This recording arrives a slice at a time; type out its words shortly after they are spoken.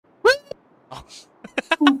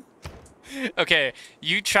Okay,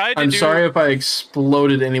 you tried to I'm do. sorry if I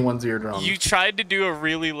exploded anyone's eardrum. You tried to do a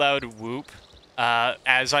really loud whoop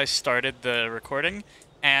as I started the recording,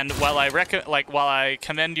 and while I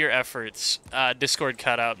commend your efforts, Discord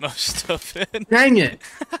cut out most of it. Dang it!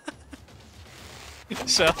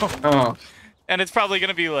 So, Oh, and it's probably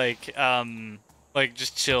gonna be like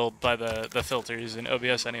just chilled by the filters in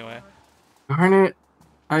OBS anyway. darn it!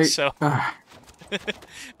 I. So, Uh,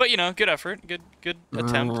 but you know, good effort, good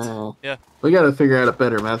attempt. Yeah. we got to figure out a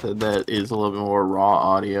better method that is a little bit more raw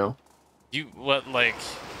audio. You what like?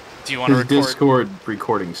 Do you want to Because record? Discord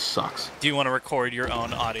recording sucks. Do you want to record your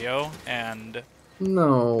own audio and?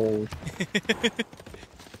 No.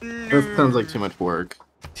 That sounds like too much work.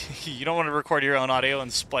 You don't want to record your own audio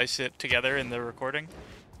and splice it together in the recording?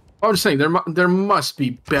 I'm just saying there must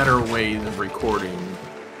be better ways of recording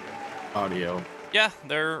audio. Yeah,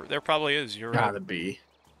 there probably is. You're right. Gotta be.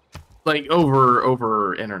 Like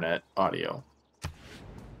over internet audio.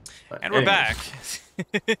 But And we're back.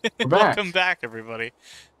 We're back. Welcome back, everybody.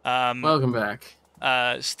 Welcome back.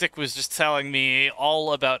 Stick was just telling me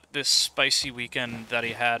all about this spicy weekend that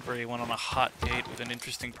he had, where he went on a hot date with an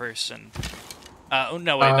interesting person. Oh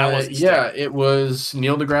no, wait, that wasn't. Yeah, Stick. it was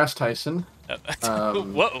Neil deGrasse Tyson.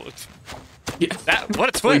 Whoa! Yeah. What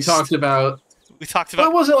a twist! We talked about. Well,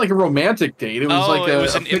 it wasn't like a romantic date. It was like it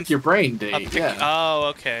was a pick your brain date. Yeah. Oh,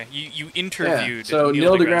 okay. You interviewed. Yeah. So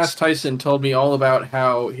Neil deGrasse Tyson told me all about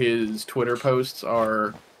how his Twitter posts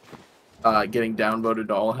are getting downvoted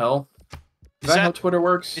to all hell. Is that how Twitter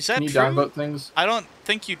works? Is that Can you true? downvote things? I don't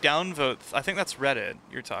think you downvote. I think that's Reddit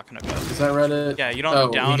you're talking about. Is that Reddit? Yeah, you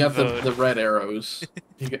don't downvote. He got the red arrows.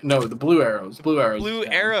 No, the blue arrows. Blue arrows. Blue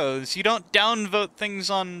arrows. You don't downvote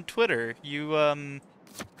things on Twitter. You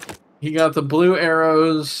He got the blue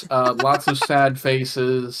arrows. Lots of sad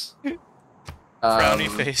faces. Frowny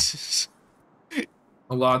faces.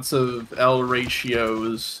 Lots of L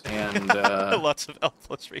ratios and lots of L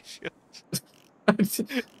plus ratios.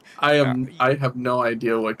 I have no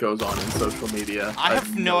idea what goes on in social media. I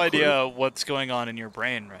have no idea what's going on in your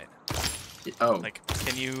brain right now. Oh. Like,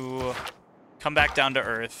 can you come back down to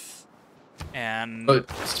Earth and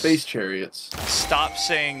space chariots. Stop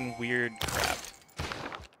saying weird crap.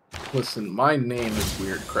 Listen, my name is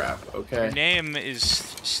weird crap, okay? Your name is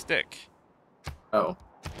Stick. Oh.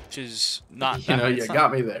 Which is not You know, you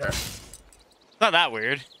got me there. Not that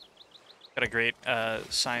weird. Got a great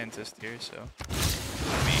scientist here, so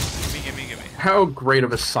gimme. How great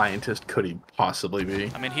of a scientist could he possibly be?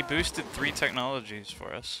 I mean, he boosted 3 technologies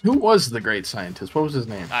for us. Who was the great scientist? What was his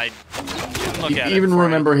name? I didn't look at it. Even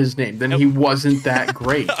remember his name. Then he wasn't that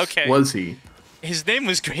great. Okay. Was he? His name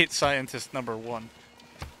was Great Scientist number 1.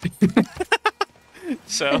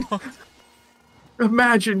 So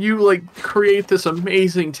imagine you like create this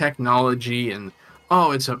amazing technology and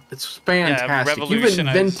it's fantastic. You've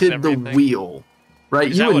invented the wheel,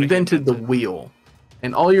 right? You invented the wheel,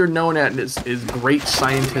 and all you're known at is Great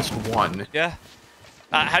Scientist 1. Yeah.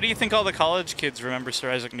 How do you think all the college kids remember Sir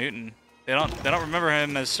Isaac Newton? They don't remember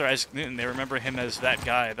him as Sir Isaac Newton. They remember him as that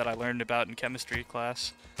guy that I learned about in chemistry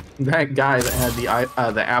class. That guy that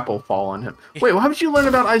had the apple fall on him. Wait, why would you learn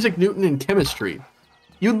about Isaac Newton in chemistry?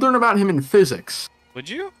 You'd learn about him in physics. Would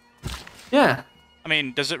you? Yeah. I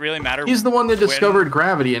mean, does it really matter? He's the one that discovered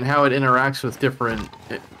gravity and how it interacts with different...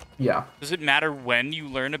 Yeah. Does it matter when you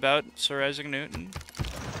learn about Sir Isaac Newton?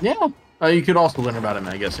 Yeah. You could also learn about him,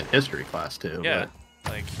 I guess, in history class, too. Yeah.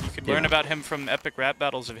 Like, you could learn about him from epic rap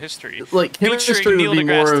battles of history. Like, chemistry would be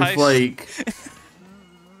more of, like...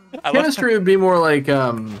 Chemistry would be more like,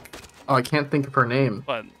 oh, I can't think of her name.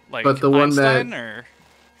 But, like, but the Einstein, one that... or...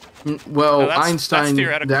 Well, no, Einstein,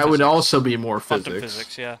 that would also be more Quantum physics.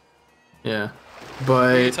 Physics, yeah. Yeah.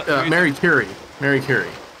 But Mary Curie.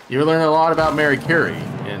 You learn a lot about Mary Curie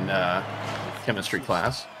in chemistry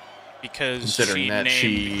class. Because she named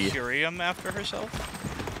curium after herself?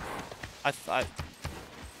 I thought...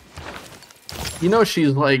 You know, she's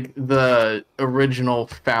like the original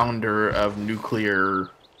founder of nuclear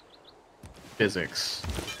physics.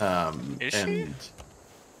 Is she?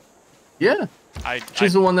 Yeah.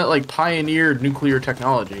 She's the one that like pioneered nuclear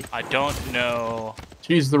technology. I don't know.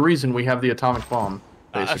 She's the reason we have the atomic bomb,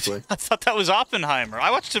 basically. I thought that was Oppenheimer. I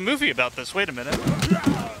watched a movie about this. Wait a minute.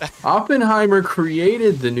 Oppenheimer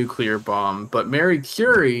created the nuclear bomb, but Mary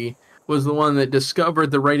Curie was the one that discovered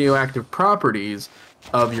the radioactive properties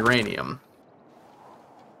of uranium.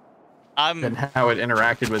 And how it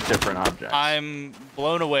interacted with different objects. I'm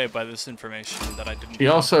blown away by this information that I didn't know. She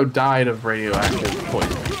also died of radioactive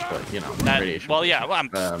poisoning, but, you know, radiation. Well, yeah, well,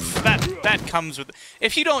 that comes with...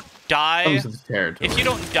 If you don't die... Comes with the territory. If you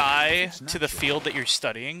don't die to the field that you're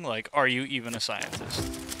studying, like, are you even a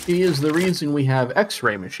scientist? She is the reason we have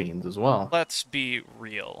X-ray machines as well. Let's be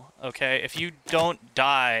real, okay? If you don't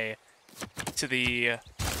die to the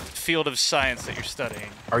field of science that you're studying...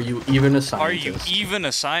 Are you even a scientist? Are you even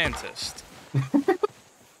a scientist?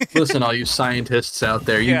 Listen, all you scientists out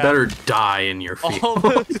there, you better die in your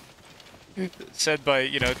field. Said by,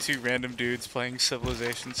 you know, 2 random dudes playing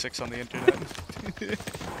Civilization 6 on the internet.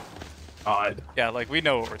 Odd. Yeah, like, we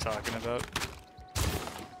know what we're talking about.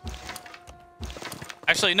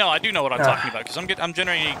 Actually, no, I do know what I'm talking about, because I'm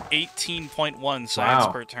generating 18.1 science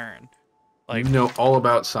per turn. Like, you know all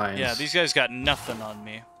about science. Yeah, these guys got nothing on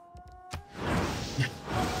me.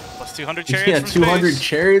 Plus 200 chariots from space. 200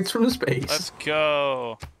 chariots from space. Let's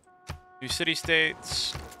go. New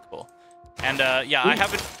city-states. Cool. And, yeah, I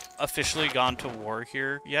haven't officially gone to war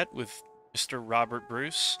here yet with Mr. Robert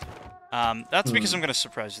Bruce. That's because I'm going to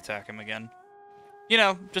surprise attack him again. You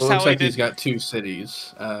know, just how I did. He's got 2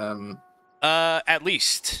 cities. At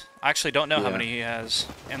least. I actually don't know how many he has.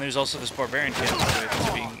 And there's also this barbarian camp that's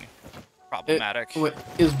being problematic.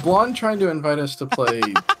 Is Blonde trying to invite us to play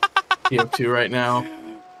TF2 right now?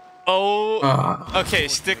 Oh, okay,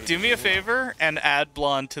 Stick, do me a favor and add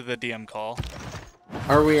Blonde to the DM call.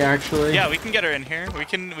 Are we actually? Yeah, we can get her in here. We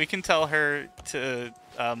can tell her to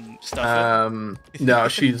stuff it. No,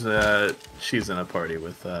 she's in a party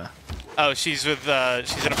with Oh, she's in a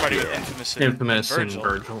party with Infamous and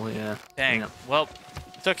Virgil, yeah. Dang. Yeah. Well,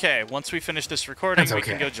 it's okay. Once we finish this recording, we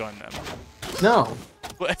can go join them. No.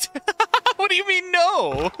 What? What do you mean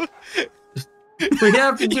no? We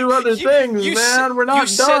have to do other things, man. We're not done. You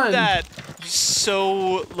said that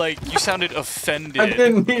so, like, you sounded offended. I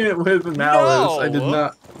didn't mean it with malice. I did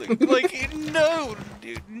not. Like, no,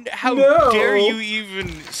 dude. How dare you even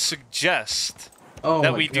suggest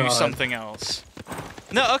that we do something else?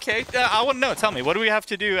 No, okay. I want to know. Tell me, what do we have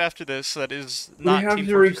to do after this that is not We have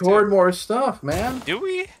to record more stuff, man. Do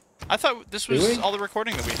we? I thought this was all the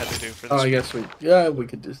recording that we had to do for this. Oh, I guess we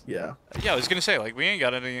could just, Yeah, I was gonna say, like, we ain't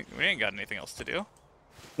got anything else to do.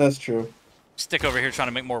 That's true. Stick over here trying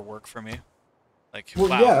to make more work for me. Like, well,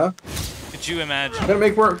 wow. Yeah. Could you imagine? Gotta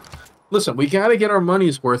make work. Listen, we gotta get our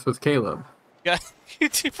money's worth with Caleb. Yeah,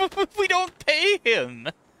 we don't pay him.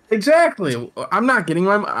 Exactly. I'm not getting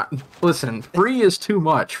my. Listen, free is too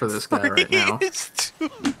much for this guy right now.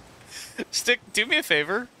 Stick, do me a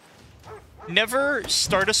favor. Never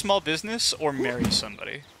start a small business or marry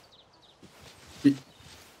somebody.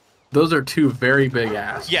 Those are 2 very big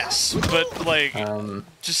asks. Yes, but like,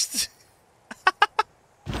 just.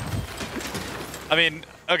 I mean,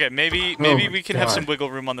 okay, maybe we can have some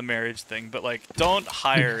wiggle room on the marriage thing, but like, don't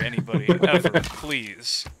hire anybody ever,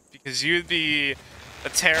 please, because you'd be a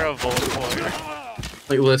terrible employer.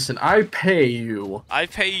 Like, listen, I pay you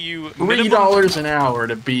 $3 an hour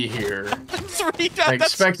to be here. $3. I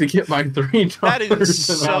expect to get my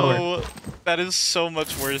 $3 an hour. That is so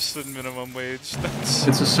much worse than minimum wage.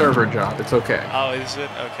 It's a server job. It's okay. Oh, is it?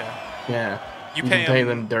 Okay. Yeah. You pay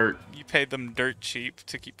them dirt. You pay them dirt cheap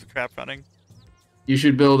to keep the crap running. You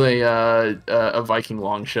should build a Viking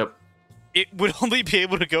longship. It would only be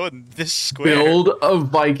able to go in this square. Build a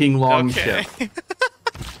Viking longship. Okay.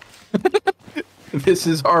 This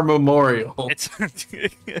is our memorial. It's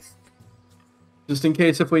just in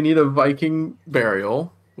case if we need a Viking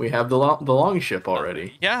burial, we have the longship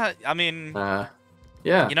already. Yeah, I mean,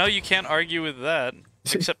 yeah. You know, you can't argue with that,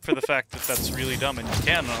 except for the fact that that's really dumb, and you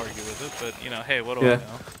can argue with it. But you know, hey, what do I know?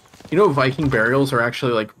 You know, Viking burials are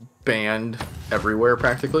actually like banned everywhere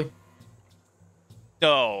practically.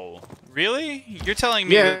 No, really? You're telling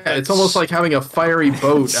me? Yeah, it's almost like having a fiery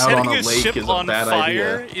boat out on a lake is a bad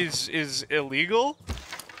idea. Is illegal?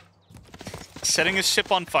 Setting a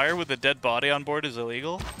ship on fire with a dead body on board is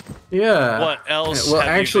illegal? Yeah. What else? Well,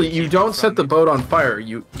 actually, you don't set the boat on fire.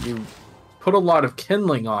 You put a lot of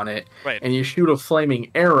kindling on it, and you shoot a flaming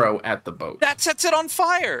arrow at the boat. That sets it on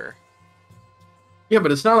fire! Yeah,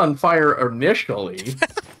 but it's not on fire initially.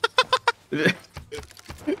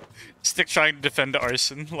 Stick trying to defend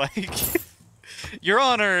arson, like... Your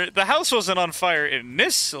Honor, the house wasn't on fire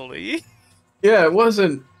initially. Yeah, it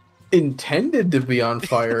wasn't intended to be on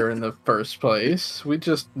fire in the first place. We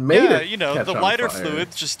just made it. Yeah, you know, the lighter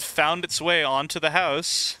fluid just found its way onto the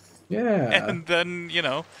house. Yeah. And then, you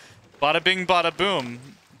know, bada bing, bada boom.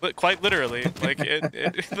 But quite literally, like,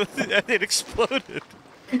 it exploded.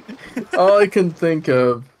 All I can think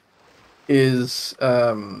of is,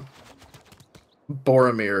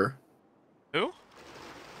 Boromir. Who?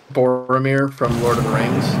 Boromir from Lord of the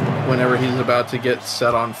Rings. Whenever he's about to get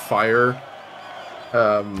set on fire,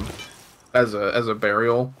 as a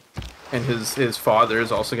burial, and his father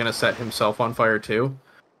is also going to set himself on fire too.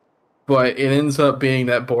 But it ends up being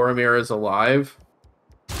that Boromir is alive,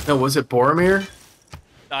 No, was it Boromir?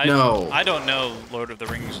 No. I don't know Lord of the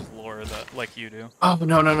Rings lore that like you do. Oh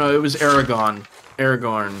no! It was Aragorn.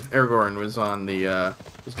 Aragorn was on the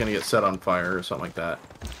was gonna get set on fire or something like that.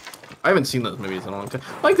 I haven't seen those movies in a long time.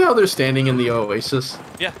 I like how they're standing in the oasis.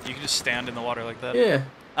 Yeah, you can just stand in the water like that. Yeah.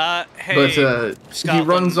 Hey, but Scotland. he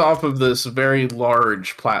runs off of this very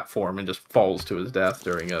large platform and just falls to his death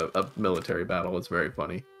during a military battle. It's very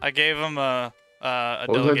funny. I gave him a what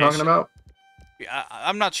delegation. was I talking about?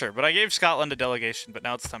 I'm not sure, but I gave Scotland a delegation, but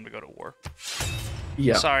now it's time to go to war.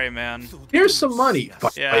 Yeah. Sorry, man. Here's some money.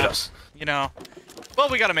 Fight us. You know, well,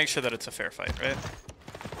 we got to make sure that it's a fair fight, right?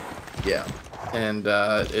 Yeah. And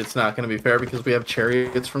it's not going to be fair because we have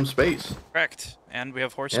chariots from space. Correct. And we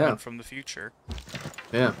have horsemen from the future.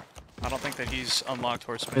 Yeah. I don't think that he's unlocked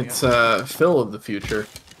horsemen yet. It's Phil of the future.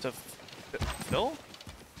 It's a Phil?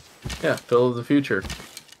 Yeah, Phil of the future.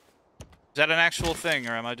 Is that an actual thing,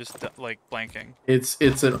 or am I just like blanking?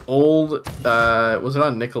 It's an old. Was it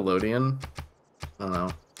on Nickelodeon? I don't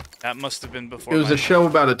know. That must have been before. It was a show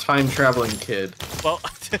about a time traveling kid. Well,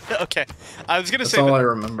 okay. I was gonna say. That's all I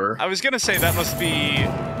remember. I was gonna say that must be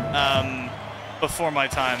before my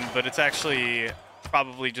time, but it's actually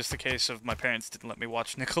probably just a case of my parents didn't let me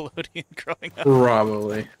watch Nickelodeon growing up.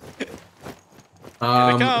 Probably.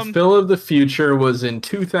 Phil of the Future was in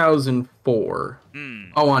 2004.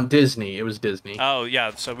 Oh, on Disney. It was Disney. Oh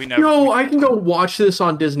yeah, so we never. No, I can go watch this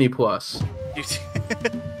on Disney Plus.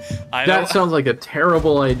 I know. That sounds like a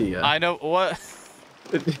terrible idea. I know what.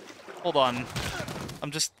 Hold on,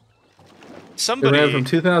 I'm just. Somebody. It ran from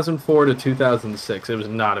 2004 to 2006. It was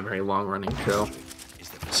not a very long-running show.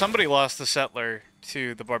 Somebody lost the settler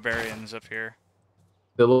to the barbarians up here.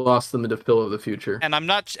 They lost them to Phil of the Future. And I'm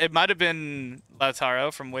not. It might have been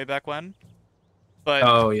Lautaro from way back when. But.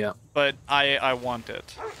 Oh yeah. But I want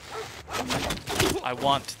it. I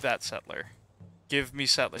want that settler. Give me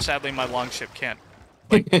settler. Sadly, my longship can't.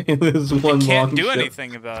 Like, can't do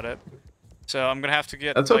anything about it. So I'm gonna have to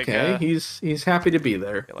get. That's like, okay. He's happy to be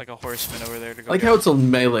there. Get like a horseman over there to go. Like how it's a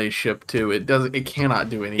melee ship too. It doesn't. It cannot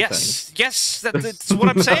do anything. Yes, that's what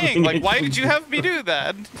I'm saying. Like, why did you have me do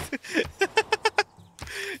that?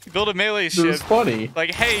 Build a melee ship. It's funny.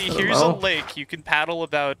 Like, hey, here's a lake you can paddle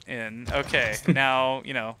about in. Okay, now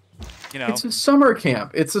you know. It's a summer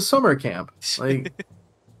camp. It's a summer camp. Like,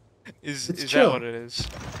 is that what it is?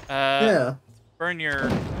 Yeah. Burn your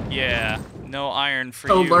no iron for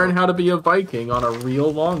you. you. Learn how to be a Viking on a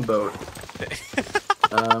real longboat.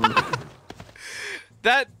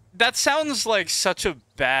 That sounds like such a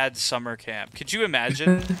bad summer camp. Could you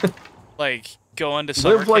imagine, like, going to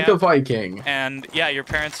summer camp? Live like a Viking. And yeah, your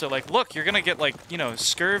parents are like, look, you're gonna get like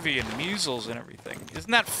scurvy and measles and everything.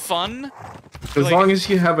 Isn't that fun? As long as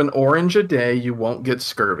you have an orange a day, you won't get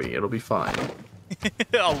scurvy. It'll be fine.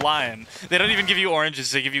 A lime. They don't even give you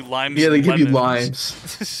oranges. They give you limes. Yeah, they give lemons. you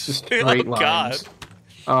limes. Just straight limes. God.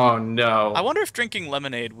 Oh no. I wonder if drinking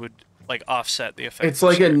lemonade would like offset the effect. It's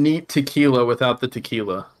like a neat tequila without the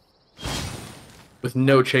tequila. With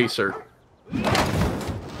no chaser. Do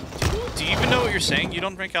you even know what you're saying? You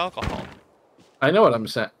don't drink alcohol. I know what I'm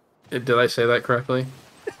saying. Did I say that correctly?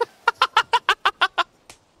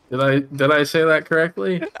 Did I say that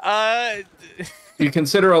correctly? You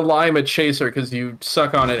consider a lime a chaser because you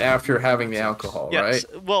suck on it after having the alcohol, yes.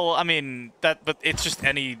 right? Well, I mean but it's just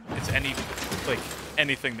anything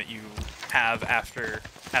that you have after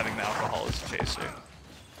having the alcohol is a chaser.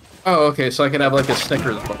 Oh, okay, so I could have like a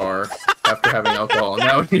Snickers bar after having alcohol, and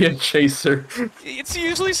that would be a chaser. It's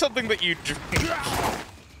usually something that you drink.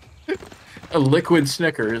 A liquid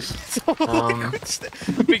Snickers.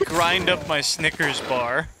 Let me grind up my Snickers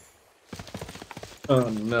bar. Oh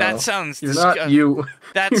no. That sounds You're not you.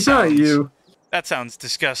 Not you. That sounds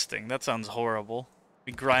disgusting. That sounds horrible.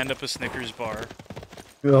 We grind up a Snickers bar.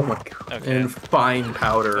 Oh my god. Okay. And fine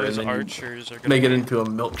powder. Those and then archers are gonna make it into a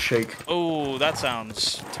milkshake. Oh, that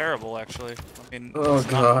sounds terrible, actually. I mean, oh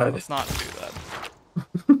god. Let's not do that.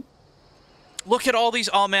 Look at all these.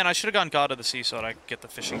 Oh man, I should have gone God of the Sea so that I could get the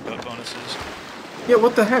fishing boat bonuses. Yeah,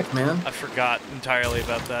 what the heck, man? I forgot entirely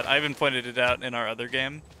about that. I even pointed it out in our other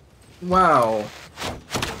game. Wow.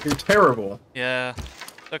 You're terrible. Yeah.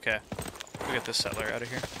 Okay. We'll get this settler out of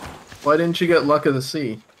here. Why didn't you get Luck of the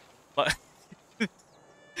Sea?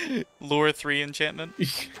 Lure 3 enchantment? You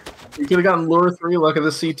could have gotten Lure 3, Luck of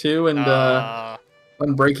the Sea 2, and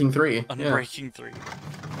Unbreaking 3. Unbreaking 3.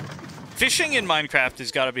 Fishing in Minecraft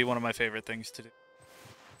has got to be one of my favorite things to do.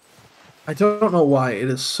 I don't know why. It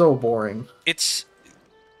is so boring. It's,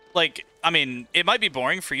 like, I mean, it might be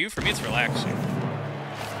boring for you. For me, it's relaxing.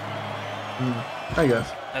 I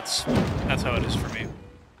guess. That's how it is for me.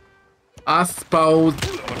 I suppose.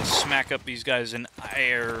 I'm gonna smack up these guys in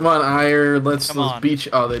air. Come on, Ire. Let's on. beach.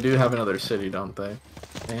 Oh, they do have another city, don't they?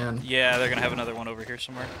 Man. Yeah, they're gonna have another one over here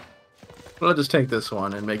somewhere. Well, I'll just take this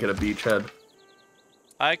one and make it a beachhead.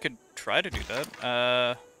 I could try to do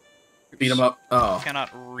that. Beat them up. Oh. Cannot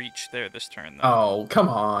reach there this turn, though. Oh, come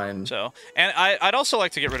on. So, and I'd also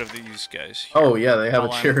like to get rid of these guys here. Oh, yeah, they have a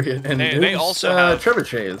chariot. And they also have...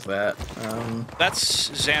 Trebuchet is that.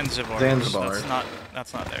 That's Zanzibar. Zanzibar.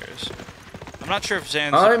 That's not theirs. I'm not sure if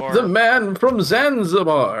Zanzibar... I'm the man from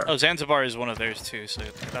Zanzibar. Oh, Zanzibar is one of theirs, too, so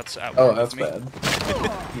that's at Oh, war that's with me.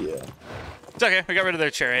 bad. Yeah. It's okay, we got rid of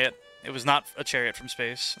their chariot. It was not a chariot from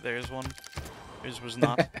space. Theirs one. Theirs was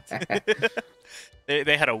not.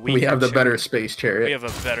 They had a weaker We have the chariot. better space chariot. We have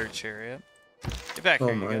a better chariot. Get back here,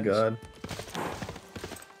 Oh my you guys. god.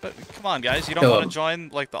 But come on, guys. You don't want to join,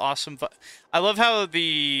 like, the awesome... I love how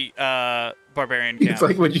the barbarian camp... It's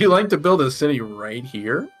like, would you like to build a city right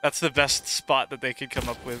here? That's the best spot that they could come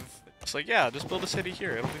up with. It's like, yeah, just build a city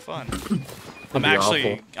here. It'll be fun. I'm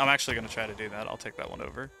actually going to try to do that. I'll take that one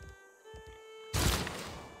over.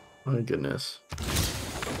 My goodness.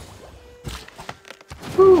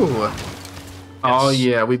 Whew. Yes. Oh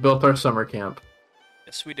yeah, we built our summer camp.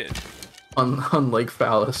 Yes, we did. On Lake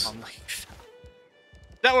Phallus. On Lake Phallus.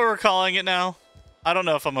 Is that what we're calling it now? I don't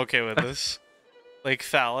know if I'm okay with this. Lake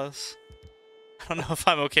Phallus. I don't know if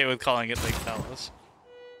I'm okay with calling it Lake Phallus.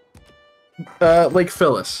 Lake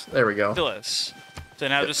Phyllis. There we go. Phyllis. So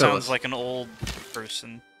now it just Phyllis. sounds like an old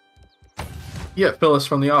person. Yeah, Phyllis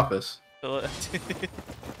from The Office.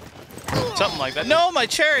 Something like that. No, my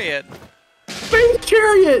chariot! Space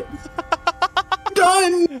chariot!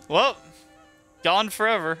 Done! Well, gone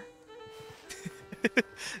forever.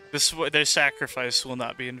 Their sacrifice will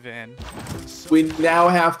not be in vain. We now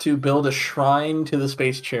have to build a shrine to the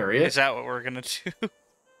space chariot. Is that what we're gonna do?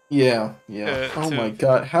 Yeah. Oh my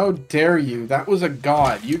god, how dare you? That was a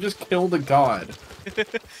god. You just killed a god.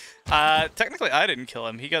 Technically I didn't kill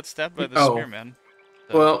him. He got stabbed by the spearman.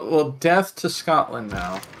 So. Well, death to Scotland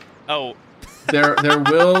now. Oh. There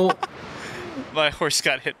will... My horse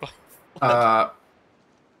got hit by...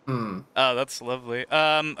 Oh, that's lovely.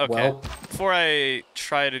 Okay. Well, before I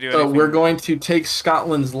try to do anything... So we're going to take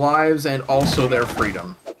Scotland's lives and also their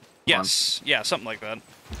freedom. Yes. Yeah, something like that.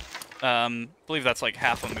 I believe that's like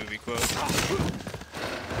half a movie quote.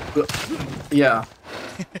 Yeah.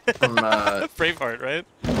 From, Braveheart, right?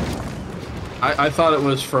 I thought it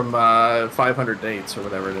was from 500 Dates or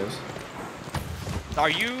whatever it is. Are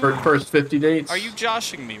you... First 50 Dates? Are you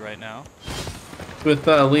joshing me right now? With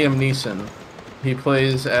Liam Neeson. He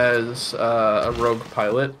plays as a rogue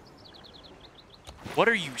pilot. What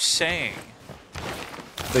are you saying?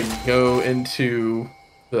 They go into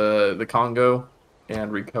the Congo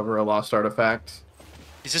and recover a lost artifact.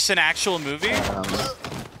 Is this an actual movie?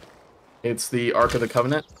 It's the Ark of the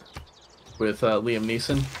Covenant with Liam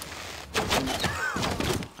Neeson.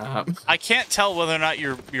 I can't tell whether or not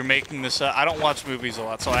you're making this up. I don't watch movies a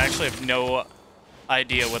lot, so I actually have no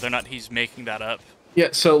idea whether or not he's making that up. Yeah,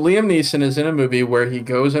 so Liam Neeson is in a movie where he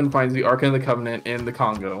goes and finds the Ark of the Covenant in the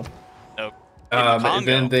Congo. Oh, and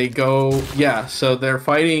then they go... Yeah, so they're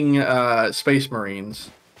fighting Space Marines.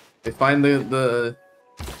 They find the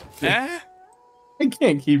Eh? I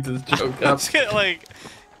can't keep this joke up. Like,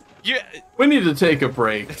 we need to take a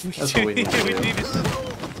break. That's what we need to do.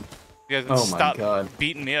 You guys stop my god.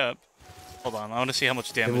 beating me up. Hold on, I want to see how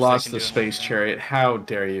much damage they they lost can the do space chariot. How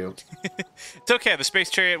dare you? It's okay, the space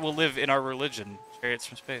chariot will live in our religion. Chariots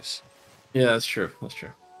from space. Yeah, that's true. That's true.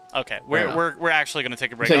 Okay, we're actually gonna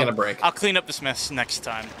take a break. Taking a break. I'll clean up this mess next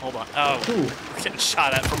time. Hold on. Oh, Ooh. we're getting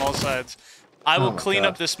shot at from all sides. I will clean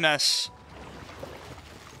up this mess.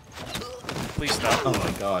 Please stop. Oh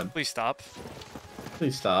my god. Please stop.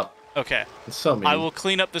 Please stop. Okay. It's so mean. I will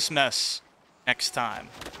clean up this mess next time.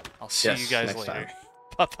 I'll see you guys later.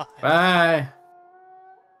 Bye-bye. Bye.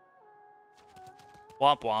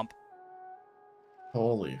 Womp womp.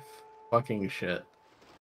 Holy fucking shit.